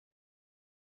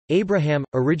Abraham,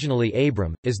 originally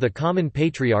Abram, is the common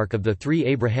patriarch of the three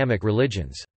Abrahamic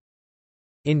religions.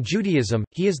 In Judaism,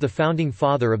 he is the founding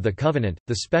father of the covenant,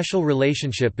 the special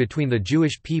relationship between the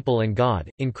Jewish people and God.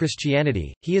 In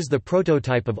Christianity, he is the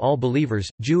prototype of all believers,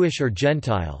 Jewish or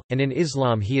Gentile, and in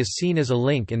Islam he is seen as a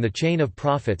link in the chain of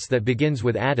prophets that begins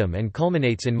with Adam and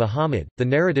culminates in Muhammad. The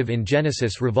narrative in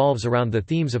Genesis revolves around the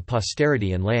themes of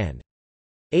posterity and land.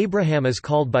 Abraham is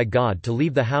called by God to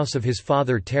leave the house of his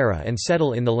father Terah and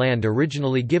settle in the land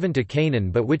originally given to Canaan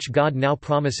but which God now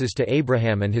promises to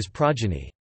Abraham and his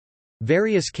progeny.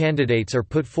 Various candidates are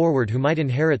put forward who might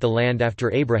inherit the land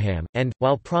after Abraham, and,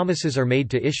 while promises are made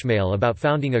to Ishmael about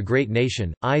founding a great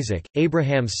nation, Isaac,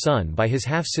 Abraham's son by his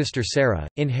half-sister Sarah,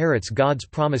 inherits God's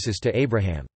promises to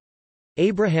Abraham.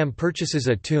 Abraham purchases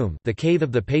a tomb, the Cave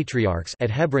of the Patriarchs,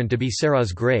 at Hebron to be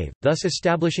Sarah's grave, thus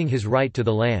establishing his right to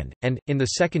the land, and, in the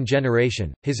second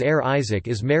generation, his heir Isaac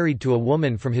is married to a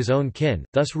woman from his own kin,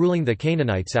 thus ruling the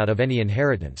Canaanites out of any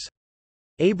inheritance.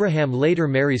 Abraham later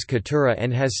marries Keturah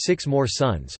and has 6 more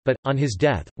sons, but, on his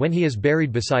death, when he is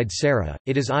buried beside Sarah,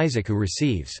 it is Isaac who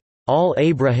receives all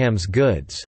Abraham's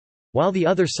goods, while the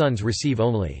other sons receive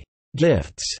only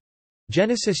gifts.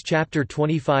 Genesis chapter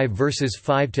 25 verses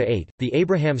 5–8. The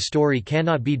Abraham story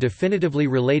cannot be definitively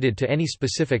related to any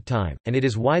specific time, and it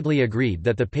is widely agreed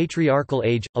that the patriarchal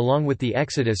age, along with the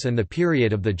Exodus and the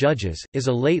period of the Judges, is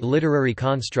a late literary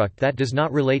construct that does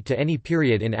not relate to any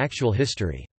period in actual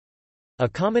history. A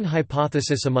common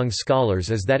hypothesis among scholars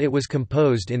is that it was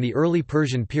composed in the early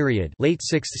Persian period, late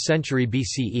 6th century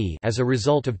BCE, as a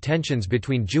result of tensions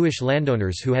between Jewish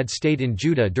landowners who had stayed in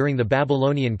Judah during the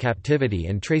Babylonian captivity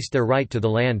and traced their right to the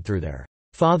land through their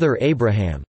father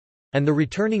Abraham, and the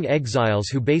returning exiles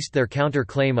who based their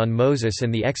counter-claim on Moses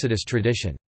and the Exodus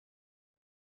tradition.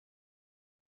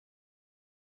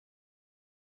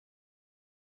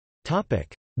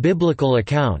 Biblical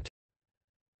account.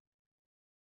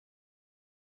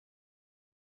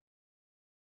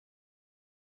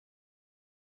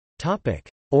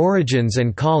 Origins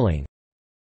and calling.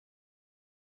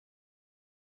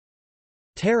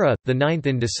 Terah, the ninth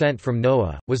in descent from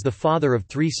Noah, was the father of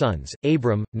 3 sons,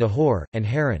 Abram, Nahor, and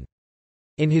Haran.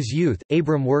 In his youth,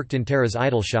 Abram worked in Terah's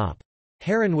idol shop.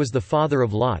 Haran was the father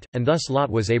of Lot, and thus Lot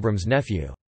was Abram's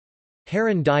nephew.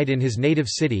 Haran died in his native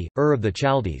city, Ur of the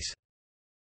Chaldees.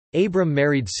 Abram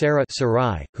married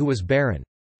Sarai, who was barren.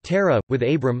 Terah, with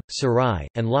Abram, Sarai,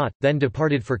 and Lot, then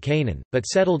departed for Canaan, but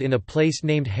settled in a place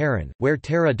named Haran, where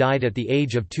Terah died at the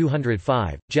age of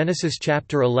 205. Genesis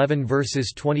chapter 11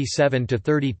 verses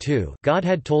 27–32. God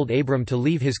had told Abram to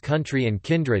leave his country and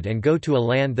kindred and go to a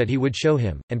land that he would show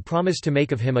him, and promised to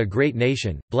make of him a great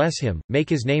nation, bless him,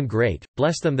 make his name great,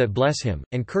 bless them that bless him,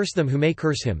 and curse them who may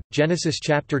curse him. Genesis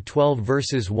chapter 12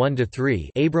 verses 1–3.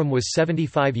 Abram was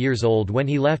 75 years old when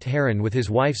he left Haran with his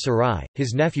wife Sarai,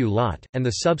 his nephew Lot, and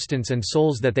the substance and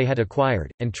souls that they had acquired,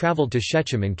 and travelled to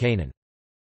Shechem in Canaan.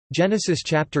 Genesis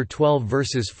chapter 12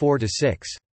 verses 4–6.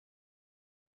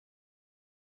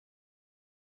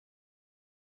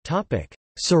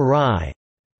 Sarai.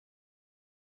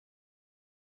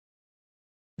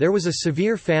 There was a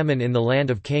severe famine in the land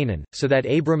of Canaan, so that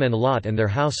Abram and Lot and their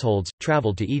households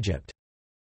travelled to Egypt.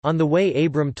 On the way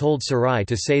Abram told Sarai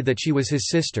to say that she was his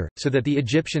sister, so that the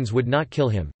Egyptians would not kill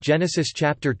him. Genesis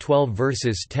chapter 12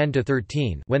 verses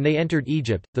 10–13. When they entered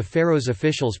Egypt, the Pharaoh's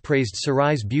officials praised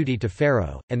Sarai's beauty to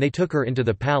Pharaoh, and they took her into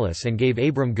the palace and gave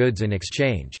Abram goods in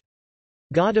exchange.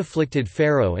 God afflicted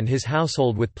Pharaoh and his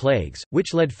household with plagues,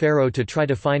 which led Pharaoh to try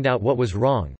to find out what was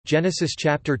wrong. Genesis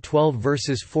chapter 12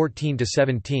 verses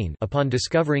 14–17. Upon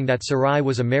discovering that Sarai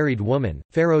was a married woman,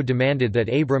 Pharaoh demanded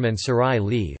that Abram and Sarai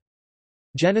leave.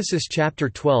 Genesis chapter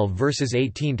 12 verses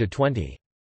 18–20.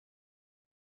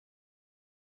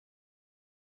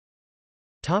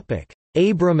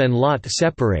 Abram and Lot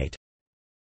separate.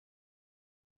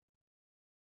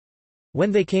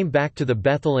 When they came back to the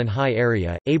Bethel and Hai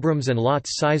area, Abram's and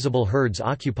Lot's sizable herds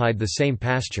occupied the same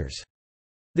pastures.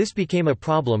 This became a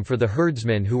problem for the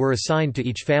herdsmen who were assigned to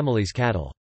each family's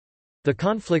cattle. The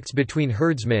conflicts between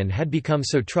herdsmen had become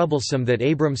so troublesome that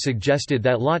Abram suggested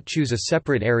that Lot choose a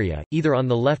separate area, either on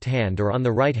the left hand or on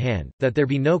the right hand, that there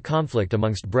be no conflict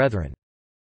amongst brethren.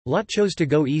 Lot chose to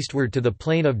go eastward to the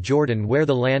plain of Jordan where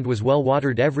the land was well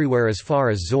watered everywhere as far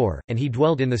as Zor, and he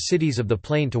dwelled in the cities of the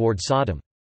plain toward Sodom.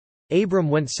 Abram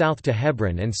went south to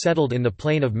Hebron and settled in the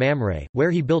plain of Mamre,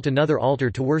 where he built another altar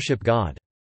to worship God.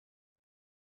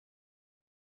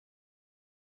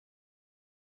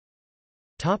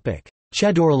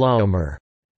 Chedorlaomer.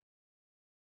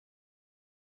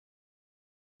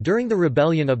 During the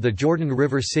rebellion of the Jordan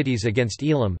River cities against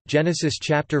Elam, Genesis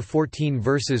chapter 14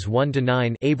 verses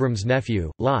 1–9, Abram's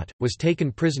nephew, Lot, was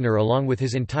taken prisoner along with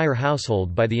his entire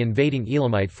household by the invading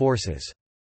Elamite forces.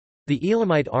 The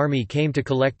Elamite army came to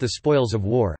collect the spoils of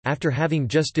war, after having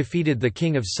just defeated the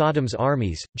king of Sodom's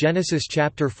armies. Genesis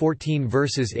chapter 14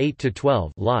 verses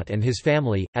 8–12. Lot and his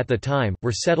family, at the time,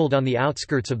 were settled on the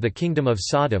outskirts of the kingdom of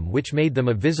Sodom, which made them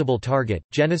a visible target.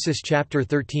 Genesis chapter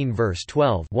 13 verse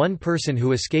 12. One person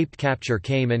who escaped capture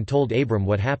came and told Abram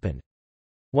what happened.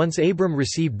 Once Abram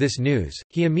received this news,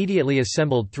 he immediately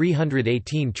assembled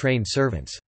 318 trained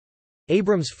servants.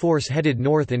 Abram's force headed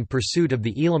north in pursuit of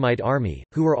the Elamite army,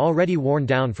 who were already worn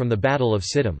down from the Battle of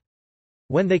Siddim.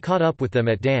 When they caught up with them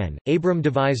at Dan, Abram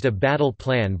devised a battle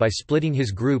plan by splitting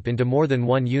his group into more than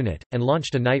one unit, and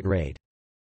launched a night raid.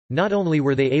 Not only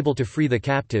were they able to free the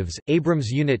captives, Abram's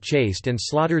unit chased and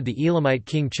slaughtered the Elamite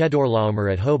king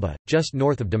Chedorlaomer at Hobah, just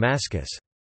north of Damascus.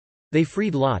 They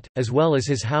freed Lot, as well as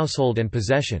his household and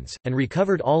possessions, and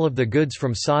recovered all of the goods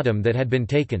from Sodom that had been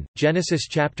taken. Genesis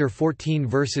chapter 14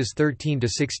 verses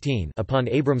 13–16. Upon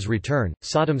Abram's return,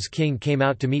 Sodom's king came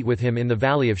out to meet with him in the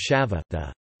valley of Shaveh,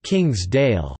 the king's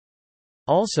dale.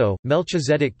 Also,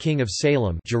 Melchizedek king of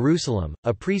Salem, Jerusalem,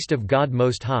 a priest of God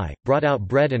Most High, brought out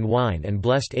bread and wine and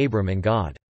blessed Abram and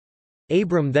God.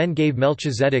 Abram then gave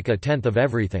Melchizedek a tenth of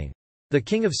everything. The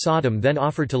king of Sodom then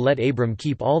offered to let Abram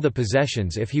keep all the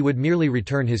possessions if he would merely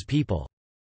return his people.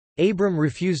 Abram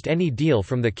refused any deal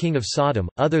from the king of Sodom,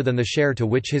 other than the share to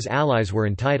which his allies were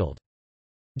entitled.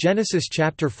 Genesis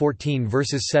chapter 14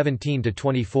 verses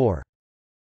 17–24.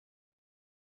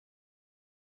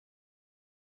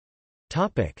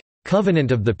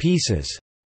 Covenant of the pieces.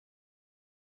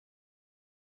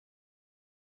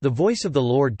 The voice of the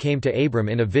Lord came to Abram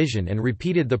in a vision and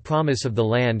repeated the promise of the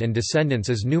land and descendants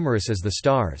as numerous as the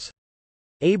stars.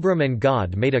 Abram and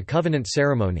God made a covenant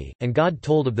ceremony, and God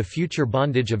told of the future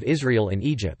bondage of Israel in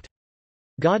Egypt.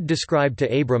 God described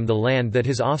to Abram the land that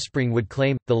his offspring would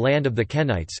claim, the land of the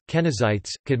Kenites, Kenizzites,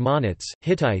 Kadmonites,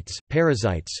 Hittites,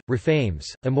 Perizzites, Rephaims,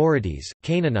 Amorites,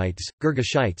 Canaanites,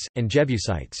 Girgashites, and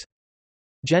Jebusites.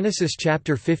 Genesis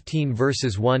chapter 15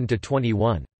 verses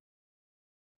 1–21.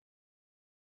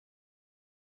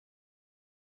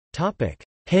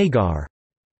 Hagar.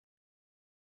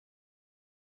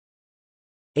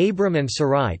 Abram and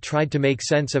Sarai tried to make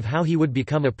sense of how he would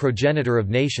become a progenitor of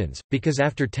nations, because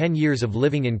after 10 years of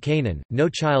living in Canaan, no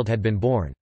child had been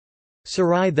born.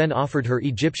 Sarai then offered her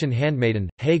Egyptian handmaiden,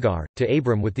 Hagar, to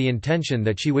Abram with the intention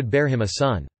that she would bear him a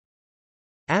son.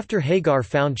 After Hagar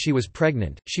found she was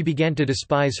pregnant, she began to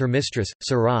despise her mistress,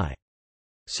 Sarai.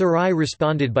 Sarai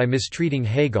responded by mistreating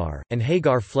Hagar, and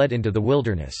Hagar fled into the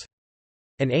wilderness.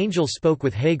 An angel spoke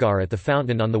with Hagar at the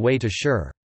fountain on the way to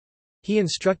Shur. He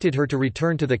instructed her to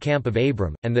return to the camp of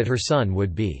Abram, and that her son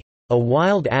would be a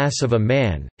wild ass of a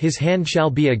man, his hand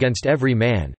shall be against every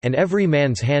man, and every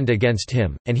man's hand against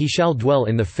him, and he shall dwell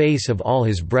in the face of all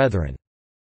his brethren."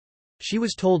 She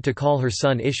was told to call her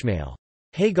son Ishmael.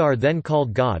 Hagar then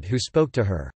called God, who spoke to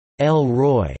her, El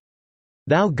Roi,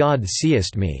 "Thou God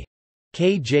seest me."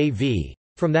 KJV.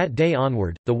 From that day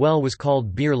onward, the well was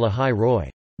called Bir Lahai Roi,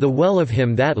 "The well of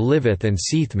him that liveth and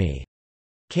seeth me."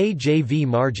 KJV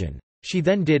margin. She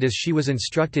then did as she was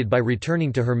instructed by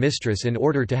returning to her mistress in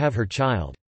order to have her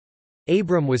child.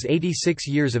 Abram was 86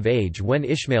 years of age when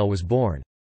Ishmael was born.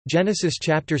 Genesis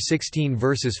chapter 16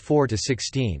 verses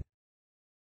 4–16.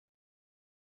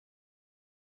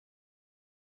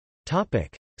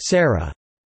 Sarah.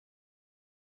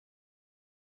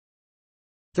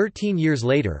 13 years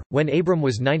later, when Abram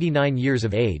was 99 years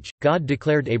of age, God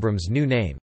declared Abram's new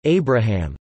name,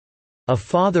 Abraham, a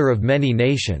father of many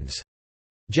nations.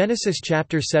 Genesis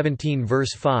chapter 17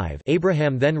 verse 5.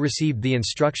 Abraham then received the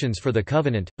instructions for the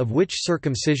covenant, of which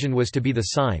circumcision was to be the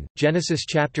sign. Genesis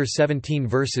chapter 17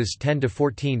 verses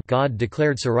 10–14. God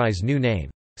declared Sarai's new name,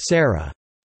 Sarah,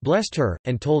 blessed her,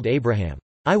 and told Abraham,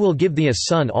 "I will give thee a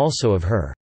son also of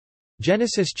her."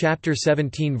 Genesis chapter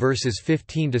 17 verses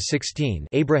 15–16.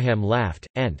 Abraham laughed,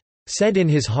 and said in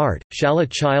his heart, "Shall a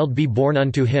child be born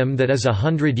unto him that is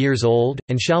 100 years old,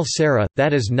 and shall Sarah,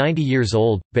 that is 90 years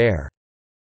old, bear?"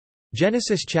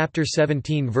 Genesis chapter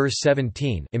 17 verse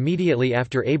 17. Immediately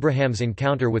after Abraham's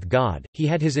encounter with God, he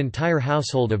had his entire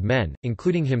household of men,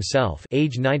 including himself,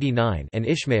 age 99, and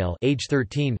Ishmael, age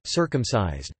 13,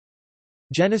 circumcised.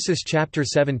 Genesis chapter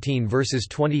 17 verses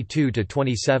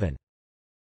 22–27.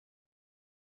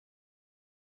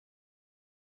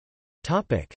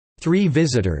 Topic: 3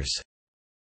 visitors.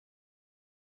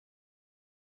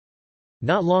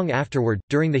 Not long afterward,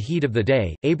 during the heat of the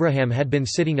day, Abraham had been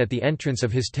sitting at the entrance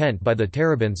of his tent by the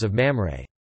terebinths of Mamre.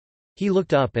 He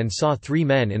looked up and saw 3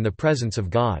 men in the presence of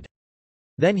God.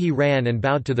 Then he ran and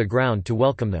bowed to the ground to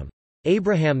welcome them.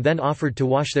 Abraham then offered to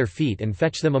wash their feet and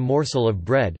fetch them a morsel of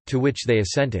bread, to which they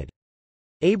assented.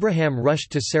 Abraham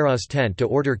rushed to Sarah's tent to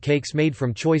order cakes made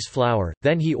from choice flour,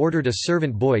 then he ordered a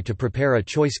servant boy to prepare a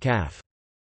choice calf.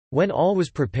 When all was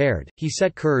prepared, he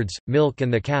set curds, milk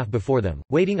and the calf before them,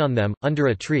 waiting on them, under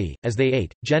a tree, as they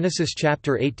ate. Genesis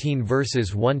chapter 18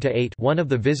 verses 1–8. One of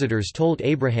the visitors told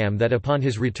Abraham that upon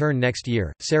his return next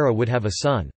year, Sarah would have a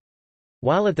son.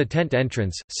 While at the tent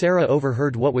entrance, Sarah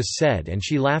overheard what was said and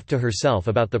she laughed to herself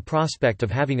about the prospect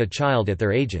of having a child at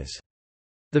their ages.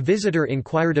 The visitor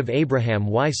inquired of Abraham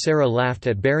why Sarah laughed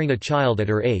at bearing a child at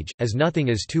her age, as nothing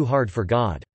is too hard for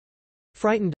God.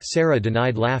 Frightened, Sarah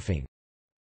denied laughing.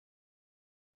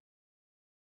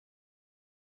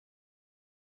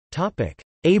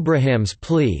 Abraham's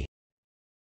plea.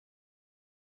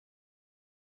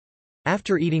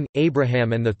 After eating,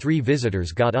 Abraham and the 3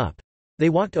 visitors got up. They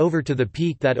walked over to the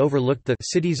peak that overlooked the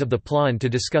cities of the plain to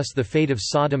discuss the fate of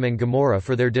Sodom and Gomorrah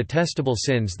for their detestable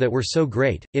sins that were so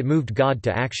great, it moved God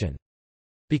to action.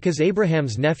 Because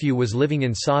Abraham's nephew was living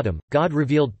in Sodom, God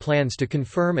revealed plans to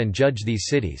confirm and judge these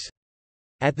cities.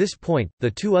 At this point, the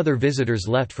 2 other visitors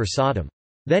left for Sodom.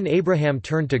 Then Abraham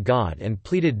turned to God and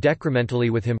pleaded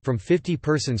decrementally with him from 50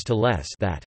 persons to less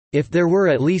that, "If there were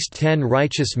at least 10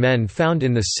 righteous men found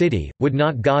in the city, would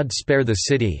not God spare the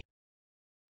city?"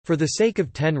 For the sake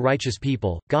of 10 righteous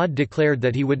people, God declared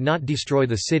that he would not destroy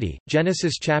the city.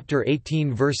 Genesis chapter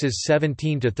 18 verses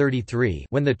 17–33.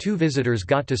 When the 2 visitors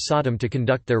got to Sodom to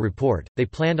conduct their report, they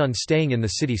planned on staying in the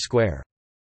city square.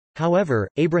 However,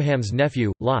 Abraham's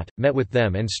nephew, Lot, met with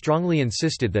them and strongly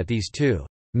insisted that these 2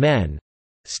 men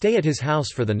stay at his house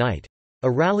for the night.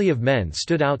 A rally of men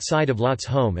stood outside of Lot's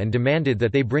home and demanded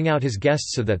that they bring out his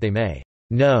guests so that they may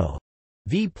know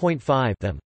v.5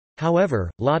 them. However,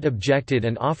 Lot objected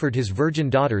and offered his virgin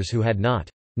daughters who had not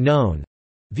known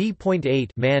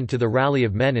v.8 man to the rally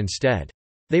of men instead.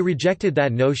 They rejected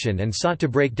that notion and sought to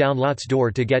break down Lot's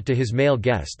door to get to his male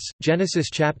guests. Genesis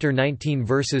chapter 19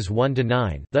 verses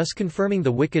 1–9, thus confirming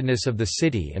the wickedness of the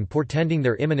city and portending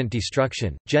their imminent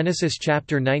destruction. Genesis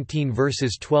chapter 19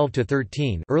 verses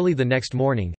 12–13. Early the next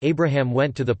morning, Abraham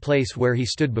went to the place where he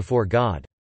stood before God.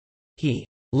 He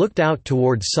looked out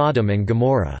toward Sodom and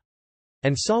Gomorrah,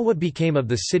 and saw what became of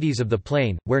the cities of the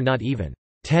plain, where not even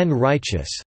 10 righteous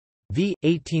v.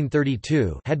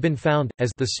 1832 had been found,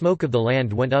 as the smoke of the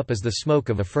land went up as the smoke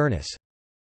of a furnace.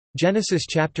 Genesis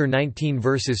chapter 19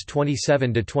 verses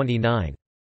 27–29.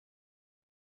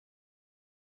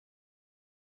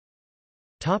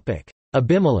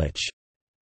 Abimelech.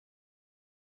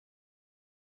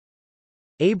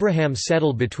 Abraham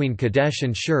settled between Kadesh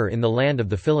and Shur in the land of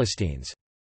the Philistines.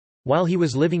 While he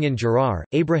was living in Gerar,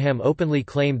 Abraham openly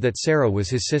claimed that Sarah was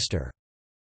his sister.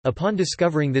 Upon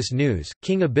discovering this news,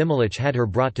 King Abimelech had her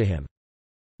brought to him.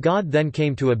 God then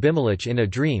came to Abimelech in a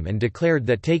dream and declared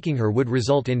that taking her would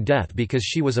result in death because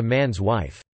she was a man's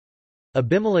wife.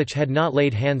 Abimelech had not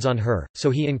laid hands on her,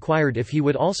 so he inquired if he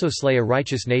would also slay a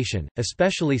righteous nation,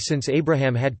 especially since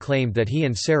Abraham had claimed that he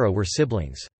and Sarah were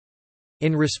siblings.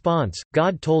 In response,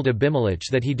 God told Abimelech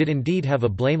that he did indeed have a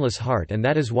blameless heart and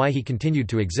that is why he continued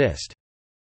to exist.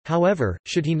 However,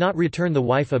 should he not return the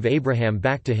wife of Abraham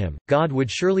back to him, God would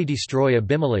surely destroy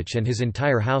Abimelech and his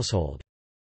entire household.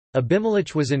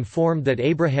 Abimelech was informed that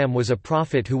Abraham was a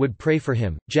prophet who would pray for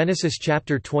him. Genesis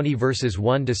chapter 20 verses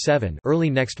 1–7. Early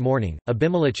next morning,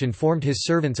 Abimelech informed his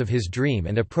servants of his dream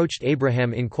and approached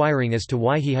Abraham inquiring as to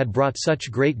why he had brought such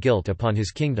great guilt upon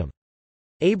his kingdom.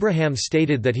 Abraham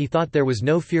stated that he thought there was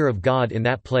no fear of God in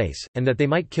that place, and that they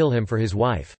might kill him for his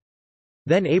wife.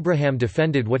 Then Abraham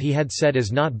defended what he had said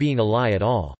as not being a lie at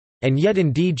all. "And yet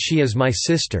indeed she is my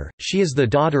sister, she is the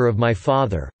daughter of my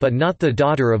father, but not the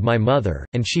daughter of my mother,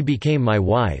 and she became my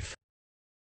wife."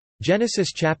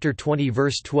 Genesis chapter 20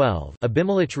 verse 12.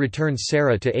 Abimelech returned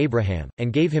Sarah to Abraham,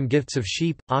 and gave him gifts of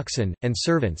sheep, oxen, and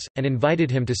servants, and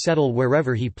invited him to settle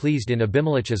wherever he pleased in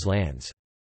Abimelech's lands.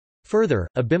 Further,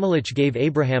 Abimelech gave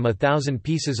Abraham 1,000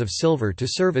 pieces of silver to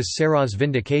serve as Sarah's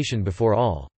vindication before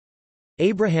all.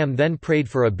 Abraham then prayed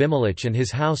for Abimelech and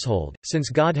his household, since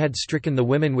God had stricken the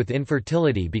women with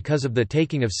infertility because of the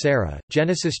taking of Sarah.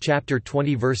 Genesis chapter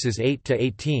 20 verses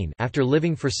 8–18. After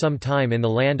living for some time in the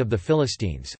land of the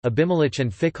Philistines, Abimelech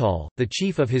and Phicol, the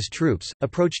chief of his troops,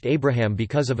 approached Abraham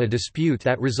because of a dispute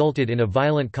that resulted in a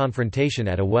violent confrontation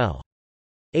at a well.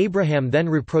 Abraham then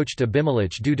reproached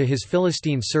Abimelech due to his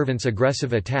Philistine servants'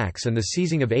 aggressive attacks and the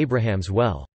seizing of Abraham's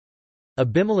well.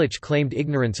 Abimelech claimed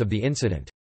ignorance of the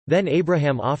incident. Then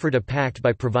Abraham offered a pact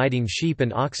by providing sheep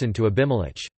and oxen to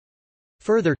Abimelech.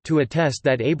 Further, to attest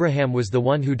that Abraham was the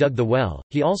one who dug the well,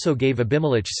 he also gave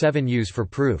Abimelech 7 ewes for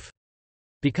proof.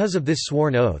 Because of this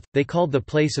sworn oath, they called the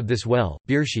place of this well,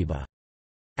 Beersheba.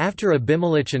 After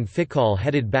Abimelech and Phicol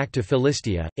headed back to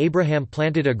Philistia, Abraham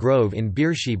planted a grove in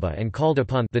Beersheba and called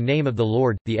upon the name of the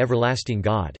Lord, the everlasting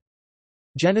God.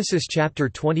 Genesis chapter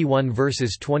 21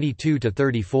 verses 22 to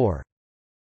 34.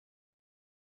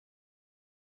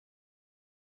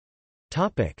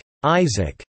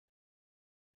 Isaac.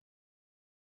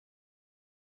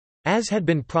 As had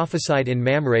been prophesied in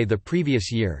Mamre the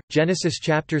previous year, Genesis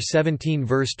chapter 17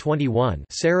 verse 21,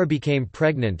 Sarah became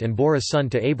pregnant and bore a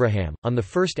son to Abraham, on the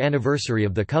first anniversary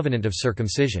of the covenant of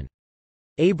circumcision.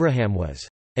 Abraham was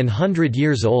 100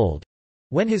 years old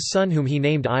when his son whom he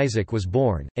named Isaac was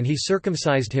born, and he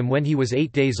circumcised him when he was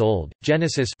 8 days old.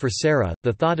 Genesis. For Sarah,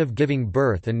 the thought of giving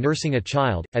birth and nursing a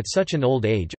child, at such an old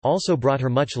age, also brought her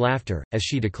much laughter, as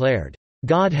she declared,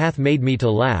 "God hath made me to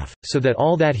laugh, so that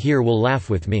all that hear will laugh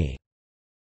with me."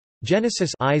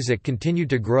 Genesis. Isaac continued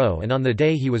to grow, and on the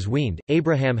day he was weaned,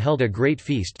 Abraham held a great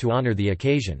feast to honor the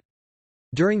occasion.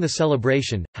 During the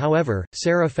celebration, however,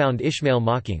 Sarah found Ishmael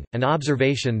mocking, an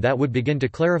observation that would begin to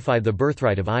clarify the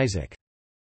birthright of Isaac.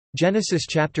 Genesis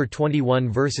chapter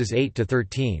 21 verses 8 to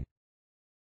 13.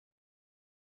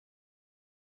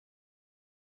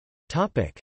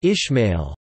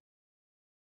 Ishmael.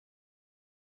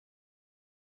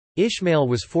 Ishmael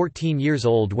was 14 years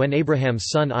old when Abraham's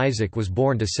son Isaac was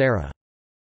born to Sarah.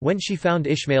 When she found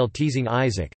Ishmael teasing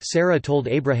Isaac, Sarah told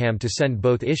Abraham to send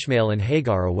both Ishmael and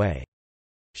Hagar away.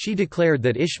 She declared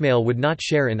that Ishmael would not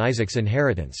share in Isaac's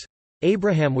inheritance.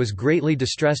 Abraham was greatly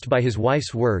distressed by his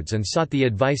wife's words and sought the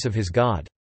advice of his God.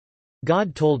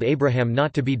 God told Abraham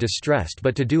not to be distressed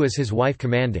but to do as his wife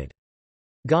commanded.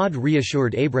 God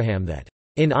reassured Abraham that,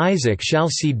 "In Isaac shall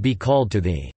seed be called to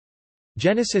thee."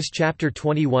 Genesis chapter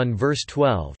 21 verse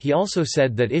 12. He also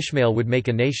said that Ishmael would make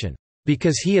a nation,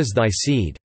 "because he is thy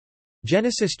seed."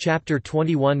 Genesis chapter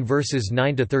 21 verses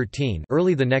 9 to 13.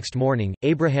 Early the next morning,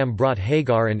 Abraham brought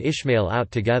Hagar and Ishmael out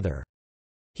together.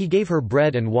 He gave her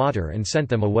bread and water and sent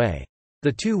them away.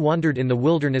 The two wandered in the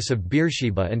wilderness of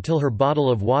Beersheba until her bottle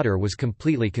of water was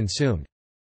completely consumed.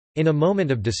 In a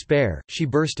moment of despair, she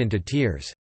burst into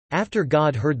tears. After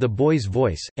God heard the boy's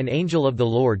voice, an angel of the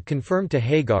Lord confirmed to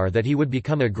Hagar that he would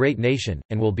become a great nation,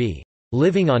 and will be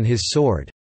living on his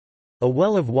sword. A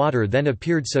well of water then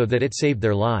appeared so that it saved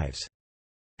their lives.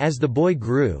 As the boy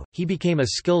grew, he became a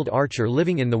skilled archer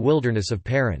living in the wilderness of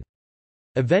Paran.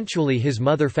 Eventually his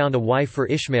mother found a wife for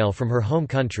Ishmael from her home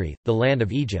country, the land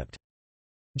of Egypt.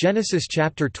 Genesis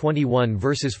chapter 21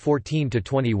 verses 14 to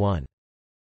 21.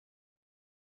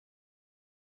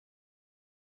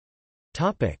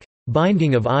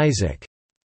 Binding of Isaac.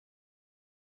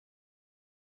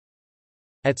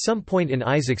 At some point in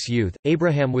Isaac's youth,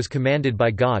 Abraham was commanded by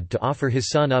God to offer his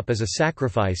son up as a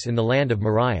sacrifice in the land of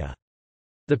Moriah.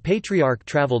 The patriarch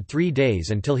traveled 3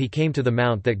 days until he came to the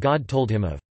mount that God told him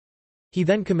of. He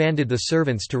then commanded the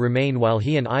servants to remain while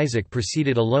he and Isaac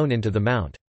proceeded alone into the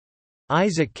mount.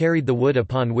 Isaac carried the wood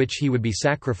upon which he would be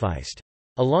sacrificed.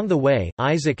 Along the way,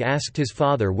 Isaac asked his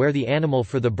father where the animal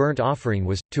for the burnt offering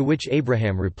was, to which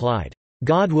Abraham replied,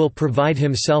 "God will provide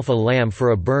himself a lamb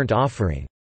for a burnt offering."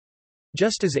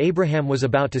 Just as Abraham was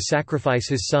about to sacrifice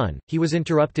his son, he was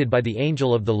interrupted by the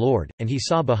angel of the Lord, and he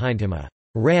saw behind him a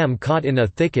ram caught in a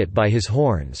thicket by his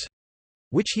horns,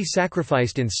 which he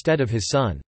sacrificed instead of his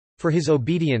son. For his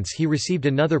obedience he received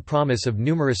another promise of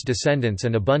numerous descendants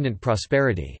and abundant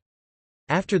prosperity.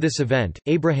 After this event,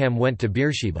 Abraham went to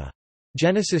Beersheba.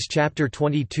 Genesis chapter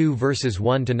 22 verses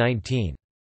 1 to 19.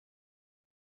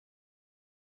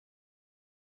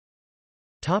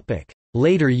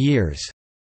 Later years.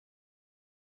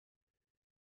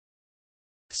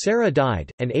 Sarah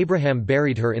died, and Abraham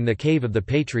buried her in the cave of the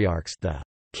patriarchs, the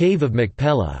cave of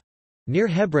Machpelah, near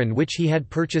Hebron, which he had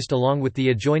purchased along with the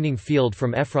adjoining field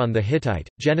from Ephron the Hittite.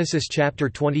 Genesis chapter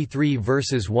 23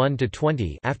 verses 1 to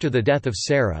 20. After the death of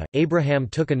Sarah, Abraham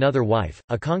took another wife,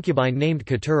 a concubine named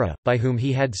Keturah, by whom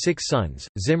he had 6 sons: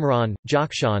 Zimran,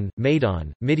 Jokshan,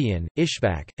 Madon, Midian,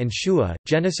 Ishbak, and Shua.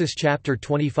 Genesis chapter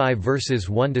 25 verses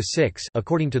 1 to 6,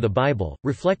 according to the Bible,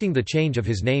 reflecting the change of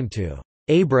his name to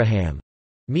Abraham,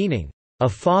 meaning a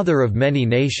father of many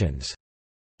nations.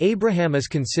 Abraham is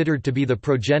considered to be the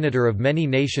progenitor of many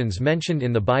nations mentioned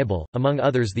in the Bible, among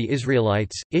others the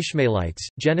Israelites, Ishmaelites,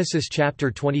 Genesis chapter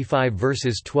 25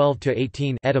 verses 12 to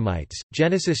 18, Edomites,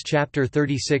 Genesis chapter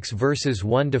 36 verses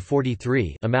 1 to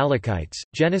 43, Amalekites,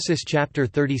 Genesis chapter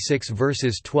 36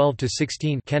 verses 12 to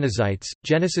 16, Kenizzites,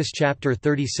 Genesis chapter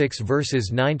 36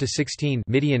 verses 9 to 16,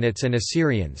 Midianites and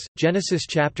Assyrians, Genesis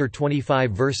chapter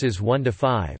 25 verses 1 to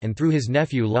 5, and through his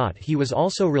nephew Lot he was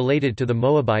also related to the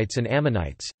Moabites and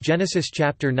Ammonites. Genesis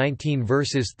chapter 19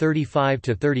 verses 35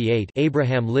 to 38.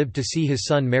 Abraham lived to see his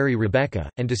son marry Rebekah,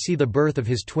 and to see the birth of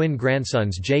his twin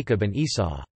grandsons Jacob and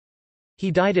Esau. He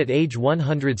died at age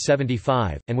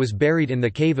 175, and was buried in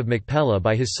the cave of Machpelah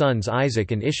by his sons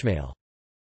Isaac and Ishmael.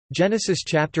 Genesis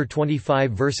chapter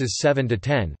 25 verses 7 to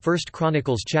 10. 1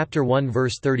 Chronicles chapter 1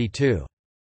 verse 32.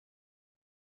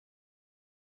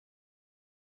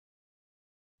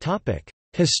 Topic: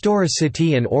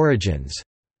 Historicity and origins.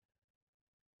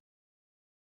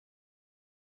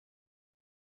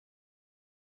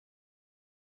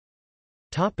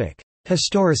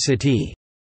 Historicity.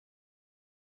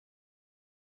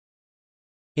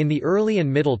 In the early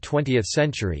and middle 20th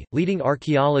century, leading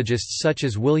archaeologists such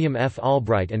as William F.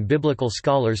 Albright and biblical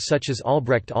scholars such as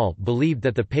Albrecht Alt believed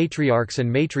that the patriarchs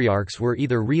and matriarchs were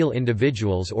either real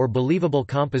individuals or believable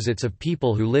composites of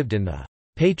people who lived in the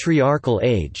patriarchal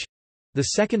age, the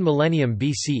second millennium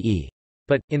BCE.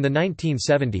 But, in the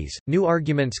 1970s, new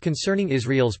arguments concerning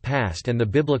Israel's past and the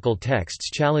biblical texts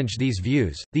challenged these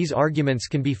views. These arguments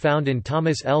can be found in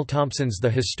Thomas L. Thompson's The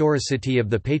Historicity of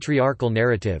the Patriarchal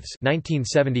Narratives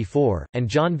 1974, and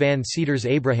John Van Ceder's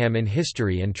Abraham in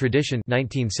History and Tradition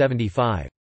 1975.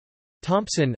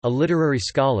 Thompson, a literary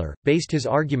scholar, based his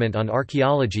argument on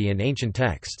archaeology and ancient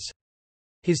texts.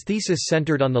 His thesis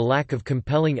centered on the lack of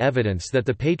compelling evidence that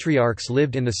the patriarchs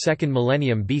lived in the second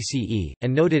millennium BCE,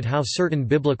 and noted how certain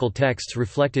biblical texts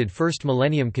reflected first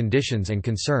millennium conditions and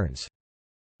concerns.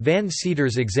 Van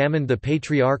Cedars examined the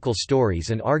patriarchal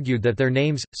stories and argued that their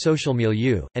names, social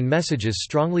milieu, and messages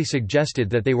strongly suggested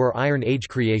that they were Iron Age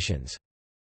creations.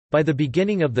 By the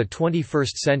beginning of the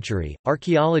 21st century,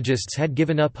 archaeologists had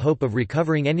given up hope of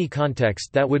recovering any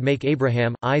context that would make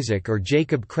Abraham, Isaac or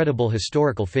Jacob credible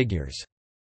historical figures.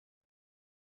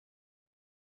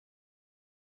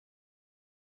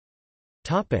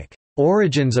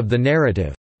 Origins of the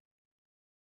narrative.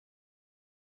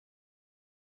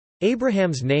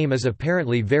 Abraham's name is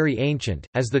apparently very ancient,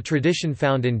 as the tradition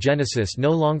found in Genesis no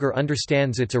longer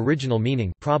understands its original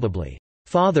meaning, probably,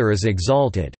 "Father is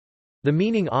exalted." The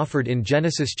meaning offered in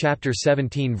Genesis chapter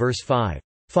 17 verse 5,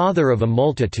 "Father of a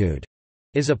multitude,"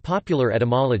 is a popular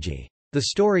etymology. The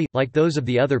story, like those of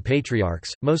the other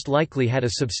patriarchs, most likely had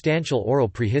a substantial oral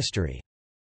prehistory.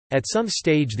 At some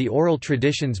stage the oral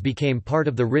traditions became part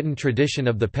of the written tradition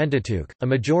of the Pentateuch. A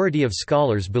majority of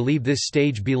scholars believe this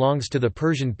stage belongs to the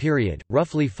Persian period,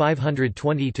 roughly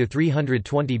 520 to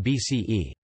 320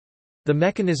 BCE. The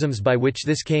mechanisms by which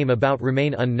this came about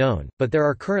remain unknown, but there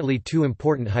are currently two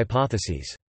important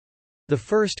hypotheses. The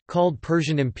first, called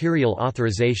Persian imperial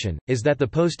authorization, is that the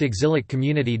post-exilic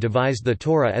community devised the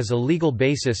Torah as a legal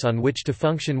basis on which to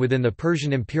function within the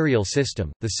Persian imperial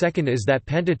system. The second is that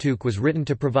Pentateuch was written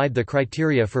to provide the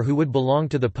criteria for who would belong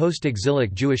to the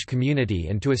post-exilic Jewish community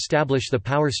and to establish the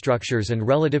power structures and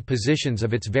relative positions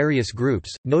of its various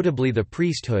groups, notably the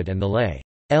priesthood and the lay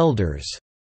elders.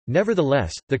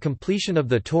 Nevertheless, the completion of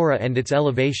the Torah and its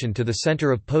elevation to the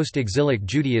center of post-exilic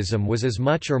Judaism was as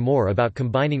much or more about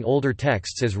combining older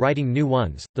texts as writing new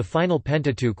ones. The final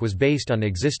Pentateuch was based on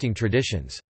existing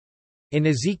traditions. In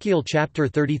Ezekiel chapter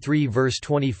 33 verse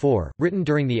 24, written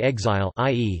during the exile,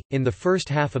 i.e., in the first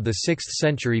half of the 6th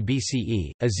century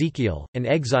BCE, Ezekiel, an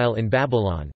exile in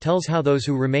Babylon, tells how those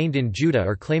who remained in Judah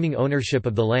are claiming ownership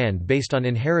of the land based on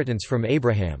inheritance from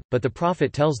Abraham, but the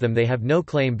prophet tells them they have no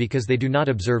claim because they do not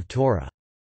observe Torah.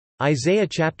 Isaiah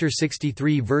chapter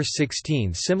 63 verse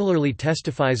 16 similarly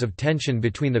testifies of tension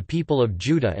between the people of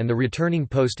Judah and the returning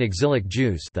post-exilic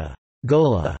Jews, the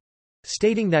Gola,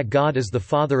 stating that God is the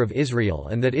father of Israel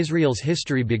and that Israel's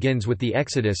history begins with the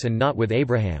Exodus and not with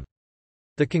Abraham.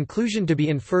 The conclusion to be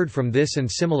inferred from this and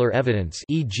similar evidence,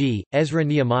 e.g.,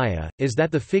 Ezra-Nehemiah, is that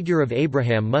the figure of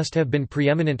Abraham must have been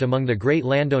preeminent among the great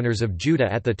landowners of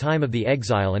Judah at the time of the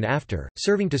exile and after,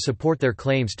 serving to support their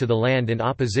claims to the land in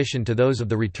opposition to those of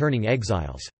the returning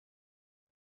exiles.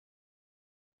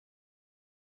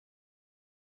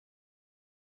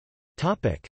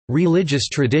 Religious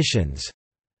traditions.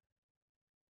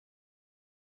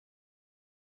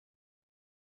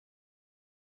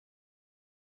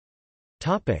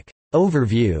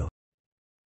 Overview.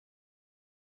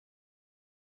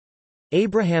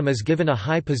 Abraham is given a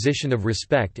high position of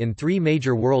respect in three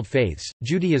major world faiths: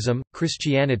 Judaism,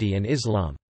 Christianity and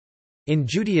Islam. In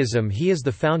Judaism he is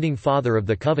the founding father of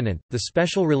the covenant, the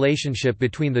special relationship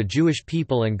between the Jewish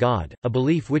people and God, a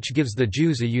belief which gives the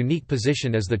Jews a unique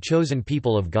position as the chosen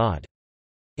people of God.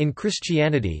 In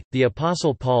Christianity, the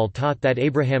Apostle Paul taught that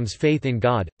Abraham's faith in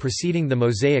God, preceding the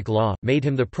Mosaic Law, made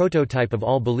him the prototype of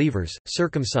all believers,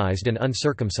 circumcised and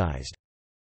uncircumcised.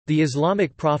 The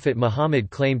Islamic prophet Muhammad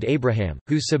claimed Abraham,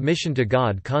 whose submission to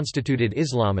God constituted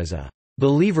Islam, as a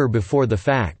believer before the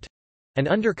fact, and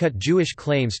undercut Jewish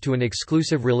claims to an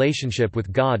exclusive relationship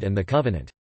with God and the covenant.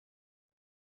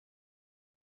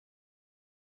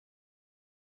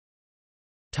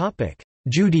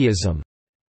 Judaism.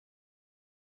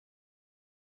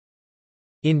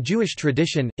 In Jewish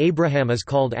tradition, Abraham is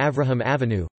called Avraham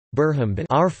Avinu,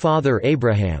 our father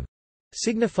Abraham,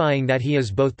 signifying that he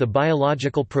is both the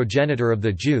biological progenitor of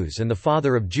the Jews and the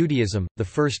father of Judaism, the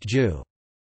first Jew.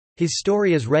 His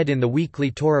story is read in the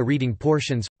weekly Torah reading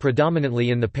portions,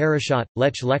 predominantly in the Parashat,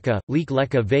 Lech Lecha, Lik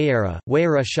Lecha Ve'era,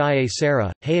 We'era Shaye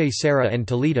Sarah, Hei Sarah and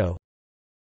Toledo.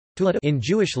 In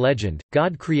Jewish legend,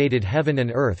 God created heaven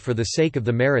and earth for the sake of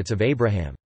the merits of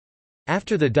Abraham.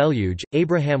 After the deluge,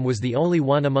 Abraham was the only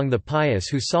one among the pious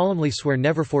who solemnly swear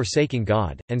never forsaking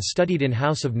God, and studied in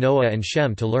house of Noah and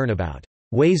Shem to learn about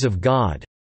ways of God.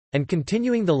 And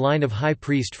continuing the line of high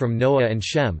priest from Noah and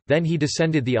Shem, then he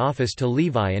descended the office to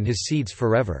Levi and his seeds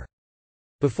forever.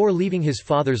 Before leaving his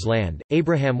father's land,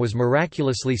 Abraham was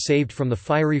miraculously saved from the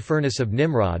fiery furnace of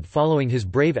Nimrod following his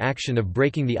brave action of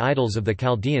breaking the idols of the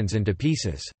Chaldeans into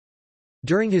pieces.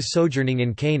 During his sojourning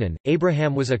in Canaan,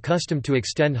 Abraham was accustomed to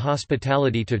extend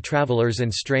hospitality to travelers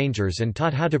and strangers and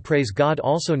taught how to praise God,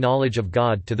 also knowledge of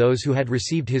God to those who had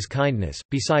received his kindness.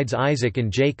 Besides Isaac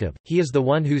and Jacob, he is the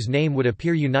one whose name would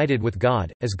appear united with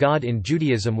God, as God in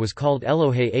Judaism was called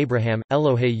Elohei Abraham,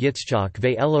 Elohei Yitzchak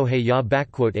ve Elohei Yah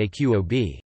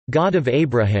Aqob, God of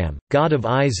Abraham, God of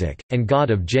Isaac, and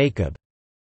God of Jacob,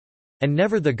 and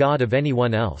never the God of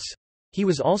anyone else. He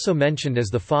was also mentioned as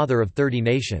the father of 30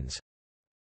 nations.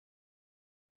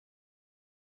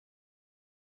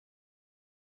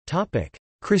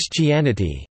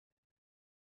 Christianity.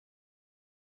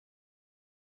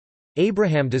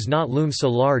 Abraham does not loom so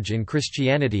large in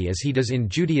Christianity as he does in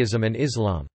Judaism and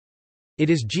Islam. It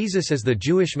is Jesus as the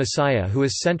Jewish Messiah who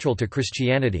is central to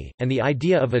Christianity, and the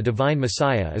idea of a divine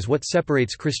Messiah is what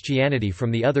separates Christianity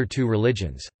from the other two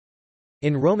religions.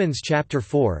 In Romans chapter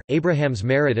 4, Abraham's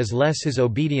merit is less his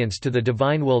obedience to the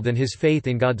divine will than his faith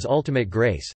in God's ultimate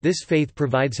grace. This faith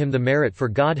provides him the merit for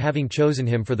God having chosen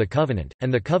him for the covenant,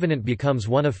 and the covenant becomes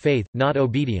one of faith, not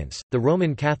obedience. The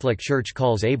Roman Catholic Church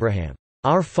calls Abraham,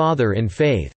 our Father in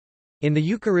faith. In the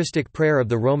Eucharistic prayer of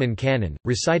the Roman canon,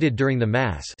 recited during the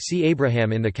Mass, see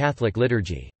Abraham in the Catholic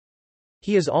liturgy.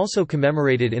 He is also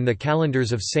commemorated in the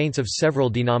calendars of saints of several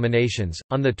denominations,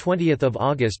 on 20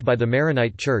 August by the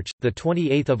Maronite Church,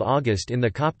 28 August in the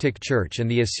Coptic Church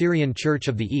and the Assyrian Church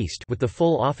of the East with the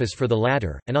full office for the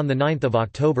latter, and on 9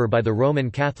 October by the Roman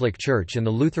Catholic Church and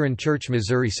the Lutheran Church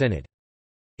Missouri Synod.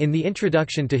 In the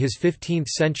introduction to his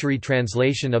 15th-century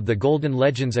translation of the Golden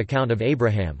Legends account of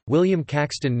Abraham, William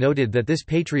Caxton noted that this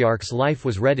patriarch's life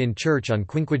was read in church on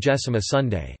Quinquagesima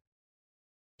Sunday.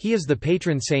 He is the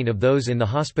patron saint of those in the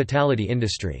hospitality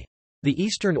industry. The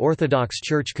Eastern Orthodox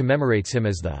Church commemorates him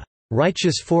as the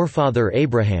righteous forefather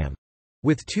Abraham,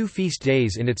 with 2 feast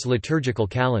days in its liturgical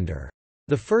calendar.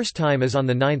 The first time is on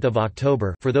 9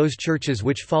 October for those churches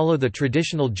which follow the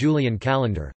traditional Julian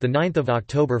calendar. The 9th of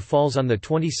October falls on the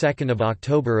 22nd of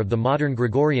October of the modern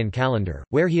Gregorian calendar,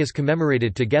 where he is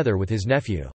commemorated together with his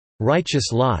nephew,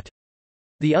 righteous Lot.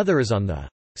 The other is on the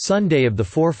Sunday of the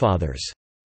Forefathers,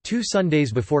 2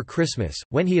 Sundays before Christmas,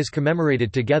 when he is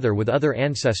commemorated together with other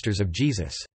ancestors of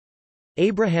Jesus.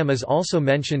 Abraham is also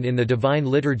mentioned in the Divine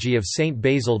Liturgy of Saint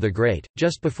Basil the Great,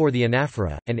 just before the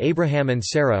anaphora, and Abraham and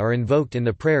Sarah are invoked in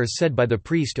the prayers said by the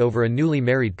priest over a newly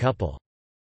married couple.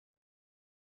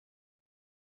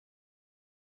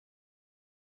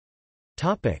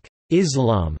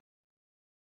 Islam.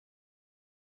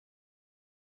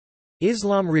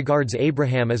 Islam regards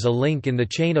Abraham as a link in the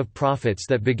chain of prophets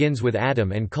that begins with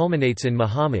Adam and culminates in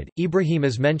Muhammad. Ibrahim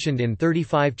is mentioned in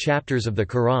 35 chapters of the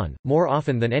Quran, more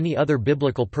often than any other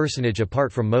biblical personage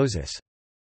apart from Moses.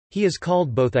 He is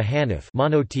called both a Hanif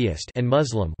monotheist and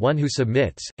Muslim, one who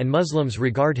submits, and Muslims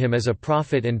regard him as a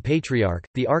prophet and patriarch,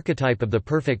 the archetype of the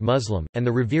perfect Muslim, and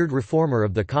the revered reformer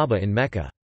of the Kaaba in Mecca.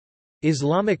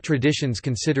 Islamic traditions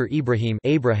consider Abraham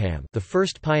the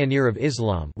first pioneer of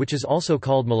Islam, which is also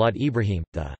called Milad Ibrahim,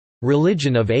 the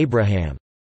religion of Abraham,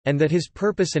 and that his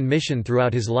purpose and mission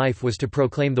throughout his life was to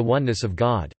proclaim the oneness of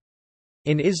God.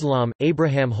 In Islam,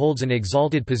 Abraham holds an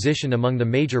exalted position among the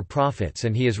major prophets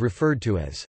and he is referred to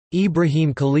as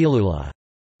Ibrahim Khalilullah,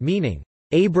 meaning,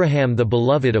 Abraham the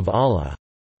beloved of Allah.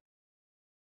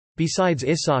 Besides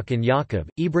Ishaq and Yaqub,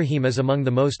 Ibrahim is among the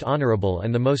most honorable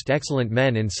and the most excellent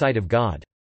men in sight of God.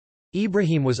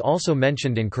 Ibrahim was also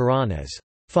mentioned in Quran as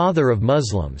father of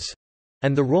Muslims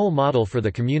and the role model for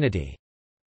the community.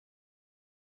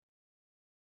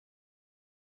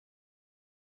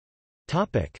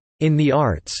 In the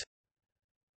arts.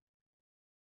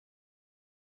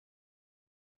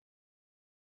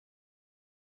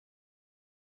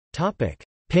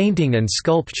 Painting and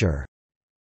sculpture.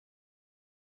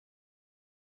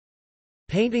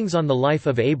 Paintings on the life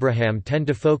of Abraham tend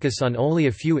to focus on only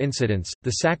a few incidents: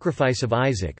 the sacrifice of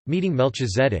Isaac, meeting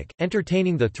Melchizedek,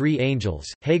 entertaining the three angels,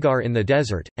 Hagar in the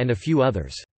desert, and a few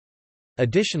others.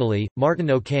 Additionally,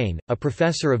 Martin O'Kane, a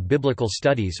professor of biblical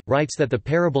studies, writes that the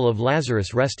parable of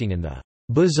Lazarus resting in the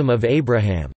bosom of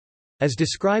Abraham, as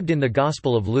described in the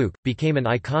Gospel of Luke, became an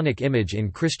iconic image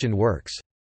in Christian works.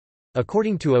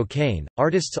 According to O'Kane,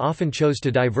 artists often chose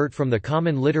to divert from the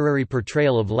common literary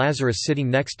portrayal of Lazarus sitting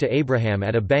next to Abraham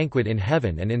at a banquet in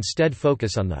heaven and instead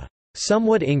focus on the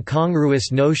somewhat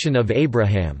incongruous notion of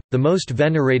Abraham, the most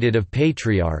venerated of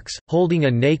patriarchs, holding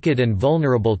a naked and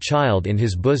vulnerable child in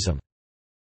his bosom.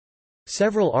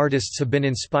 Several artists have been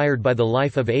inspired by the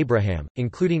life of Abraham,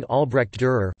 including Albrecht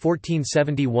Dürer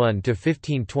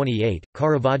 (1471–1528),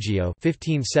 Caravaggio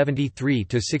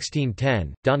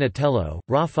 (1573–1610), Donatello,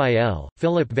 Raphael,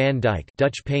 Philip van Dyck,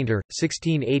 Dutch painter,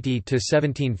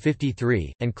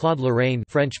 1680–1753, and Claude Lorraine,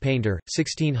 French painter,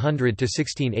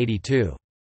 1600–1682.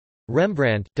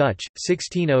 Rembrandt, Dutch,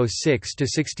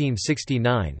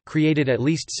 1606–1669, created at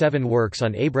least 7 works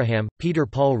on Abraham. Peter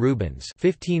Paul Rubens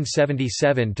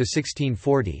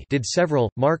 (1577–1640) did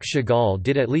several. Marc Chagall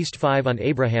did at least 5 on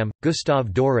Abraham.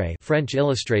 Gustave Doré, French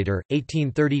illustrator,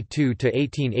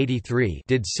 1832–1883,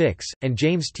 did 6, and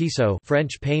James Tissot,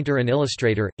 French painter and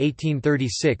illustrator,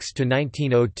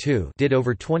 1836–1902, did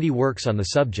over 20 works on the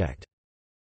subject.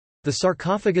 The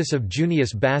sarcophagus of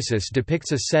Junius Bassus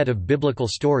depicts a set of biblical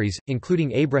stories,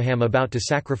 including Abraham about to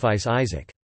sacrifice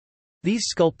Isaac. These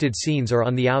sculpted scenes are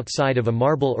on the outside of a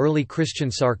marble early Christian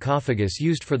sarcophagus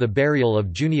used for the burial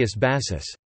of Junius Bassus.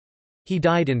 He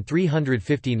died in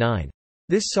 359.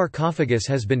 This sarcophagus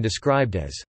has been described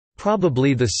as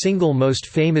probably the single most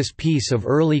famous piece of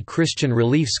early Christian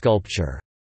relief sculpture.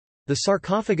 The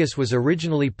sarcophagus was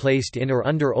originally placed in or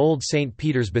under Old St.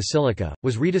 Peter's Basilica,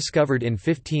 was rediscovered in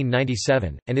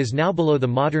 1597, and is now below the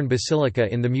modern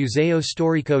basilica in the Museo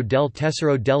Storico del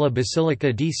Tesoro della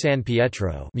Basilica di San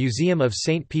Pietro, Museum of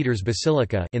St. Peter's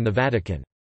Basilica, in the Vatican.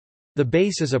 The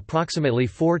base is approximately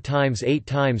 4 × 8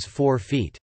 × 4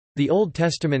 feet. The Old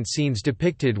Testament scenes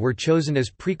depicted were chosen as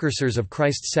precursors of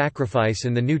Christ's sacrifice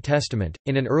in the New Testament,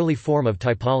 in an early form of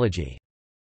typology.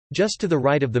 Just to the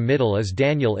right of the middle is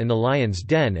Daniel in the lion's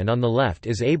den, and on the left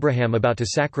is Abraham about to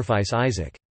sacrifice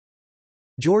Isaac.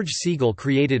 George Siegel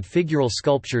created figural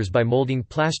sculptures by molding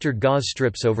plastered gauze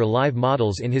strips over live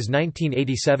models in his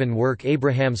 1987 work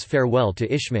Abraham's Farewell to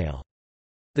Ishmael.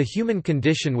 The human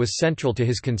condition was central to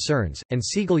his concerns, and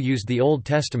Siegel used the Old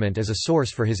Testament as a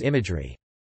source for his imagery.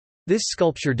 This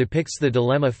sculpture depicts the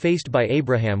dilemma faced by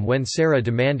Abraham when Sarah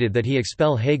demanded that he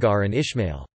expel Hagar and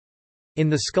Ishmael. In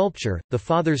the sculpture, the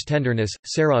father's tenderness,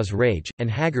 Sarah's rage,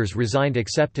 and Hagar's resigned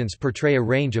acceptance portray a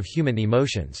range of human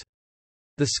emotions.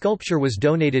 The sculpture was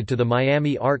donated to the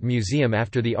Miami Art Museum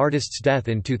after the artist's death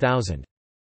in 2000.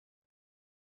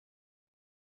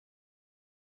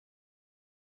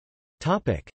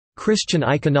 Christian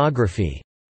iconography.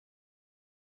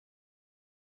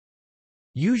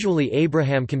 Usually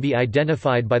Abraham can be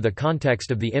identified by the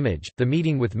context of the image, the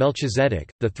meeting with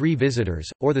Melchizedek, the 3 visitors,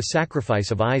 or the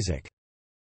sacrifice of Isaac.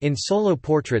 In solo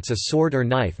portraits a sword or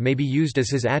knife may be used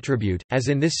as his attribute, as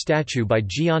in this statue by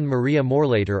Gian Maria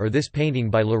Morlater or this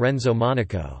painting by Lorenzo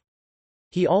Monaco.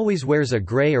 He always wears a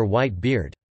gray or white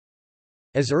beard.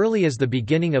 As early as the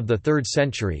beginning of the 3rd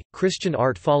century, Christian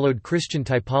art followed Christian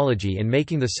typology in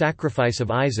making the sacrifice of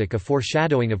Isaac a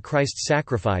foreshadowing of Christ's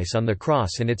sacrifice on the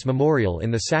cross and its memorial in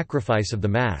the sacrifice of the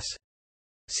Mass.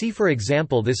 See for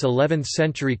example this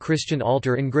 11th-century Christian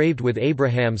altar engraved with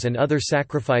Abraham's and other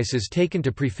sacrifices taken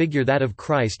to prefigure that of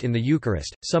Christ in the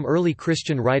Eucharist. Some early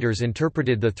Christian writers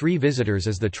interpreted the 3 visitors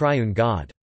as the triune God.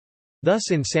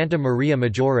 Thus in Santa Maria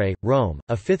Maggiore, Rome,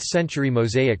 a 5th-century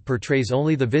mosaic portrays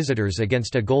only the visitors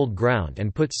against a gold ground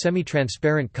and puts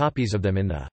semi-transparent copies of them in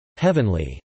the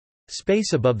heavenly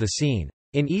space above the scene.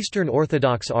 In Eastern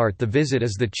Orthodox art the visit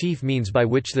is the chief means by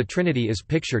which the Trinity is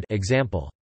pictured.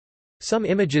 Example. Some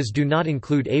images do not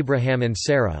include Abraham and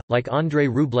Sarah, like Andrei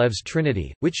Rublev's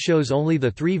Trinity, which shows only the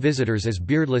three visitors as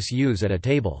beardless youths at a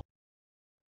table.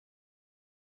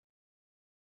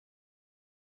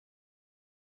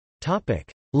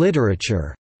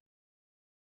 Literature.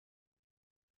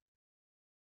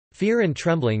 Fear and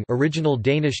Trembling, original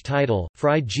Danish title,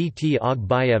 Fri Gt og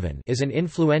Byeven, is an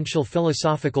influential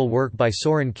philosophical work by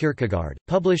Søren Kierkegaard,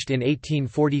 published in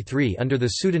 1843 under the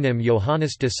pseudonym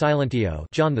Johannes de Silentio,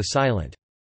 John the Silent.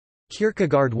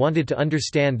 Kierkegaard wanted to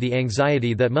understand the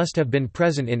anxiety that must have been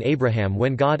present in Abraham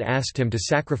when God asked him to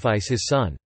sacrifice his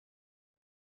son.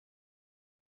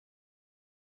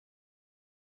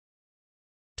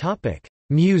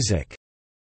 Music.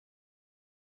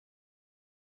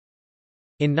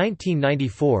 In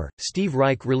 1994, Steve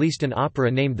Reich released an opera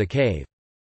named The Cave.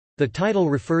 The title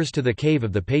refers to the Cave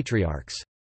of the Patriarchs.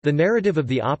 The narrative of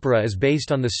the opera is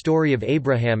based on the story of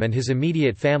Abraham and his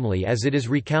immediate family as it is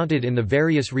recounted in the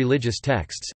various religious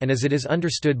texts, and as it is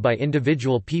understood by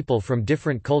individual people from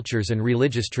different cultures and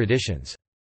religious traditions.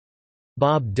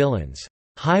 Bob Dylan's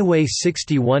Highway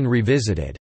 61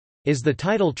 Revisited is the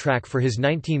title track for his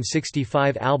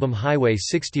 1965 album Highway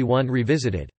 61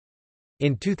 Revisited.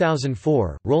 In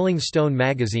 2004, Rolling Stone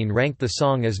magazine ranked the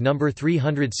song as number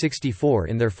 364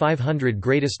 in their 500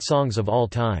 greatest songs of all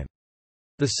time.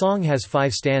 The song has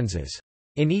 5 stanzas.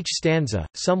 In each stanza,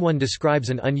 someone describes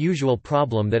an unusual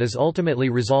problem that is ultimately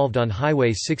resolved on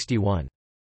Highway 61.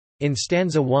 In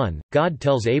stanza 1, God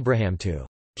tells Abraham to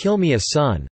kill me a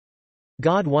son.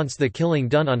 God wants the killing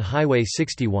done on Highway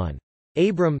 61.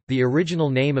 Abram, the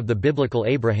original name of the biblical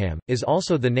Abraham, is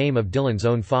also the name of Dylan's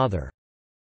own father.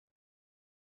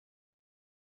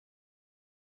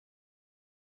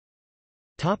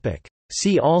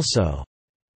 See also: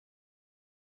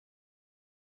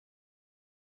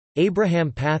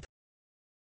 Abraham Path,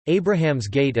 Abraham's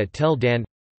Gate at Tel Dan,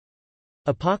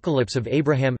 Apocalypse of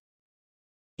Abraham,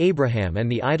 Abraham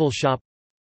and the Idol Shop,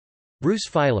 Bruce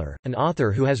Feiler, an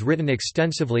author who has written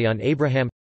extensively on Abraham,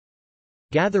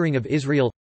 Gathering of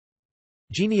Israel,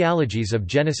 Genealogies of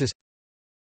Genesis,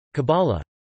 Kabbalah,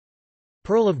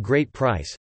 Pearl of Great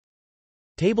Price,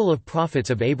 Table of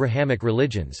Prophets of Abrahamic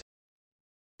Religions,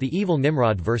 The Evil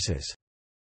Nimrod versus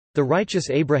the Righteous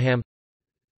Abraham,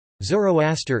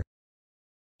 Zoroaster.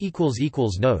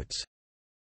 Notes